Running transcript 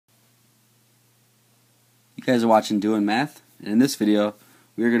You guys are watching Doing Math, and in this video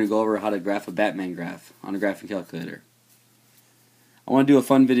we are going to go over how to graph a Batman graph on a graphing calculator. I want to do a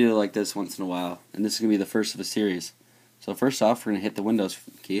fun video like this once in a while, and this is going to be the first of a series. So first off, we're going to hit the Windows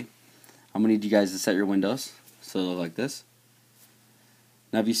key. I'm going to need you guys to set your windows so it'll look like this.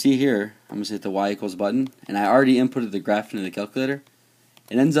 Now if you see here, I'm going to hit the Y equals button, and I already inputted the graph into the calculator.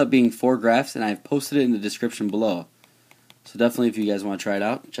 It ends up being 4 graphs, and I've posted it in the description below. So definitely, if you guys want to try it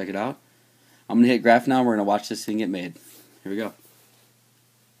out, check it out. I'm going to hit graph now, and we're going to watch this thing get made. Here we go.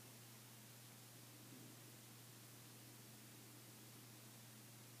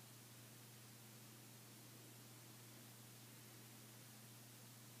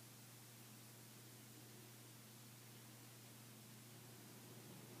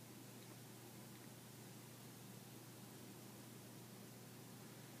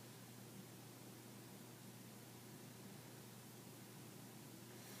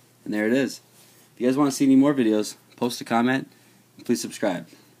 And there it is. If you guys want to see any more videos, post a comment, and please subscribe.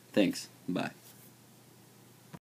 Thanks. Bye.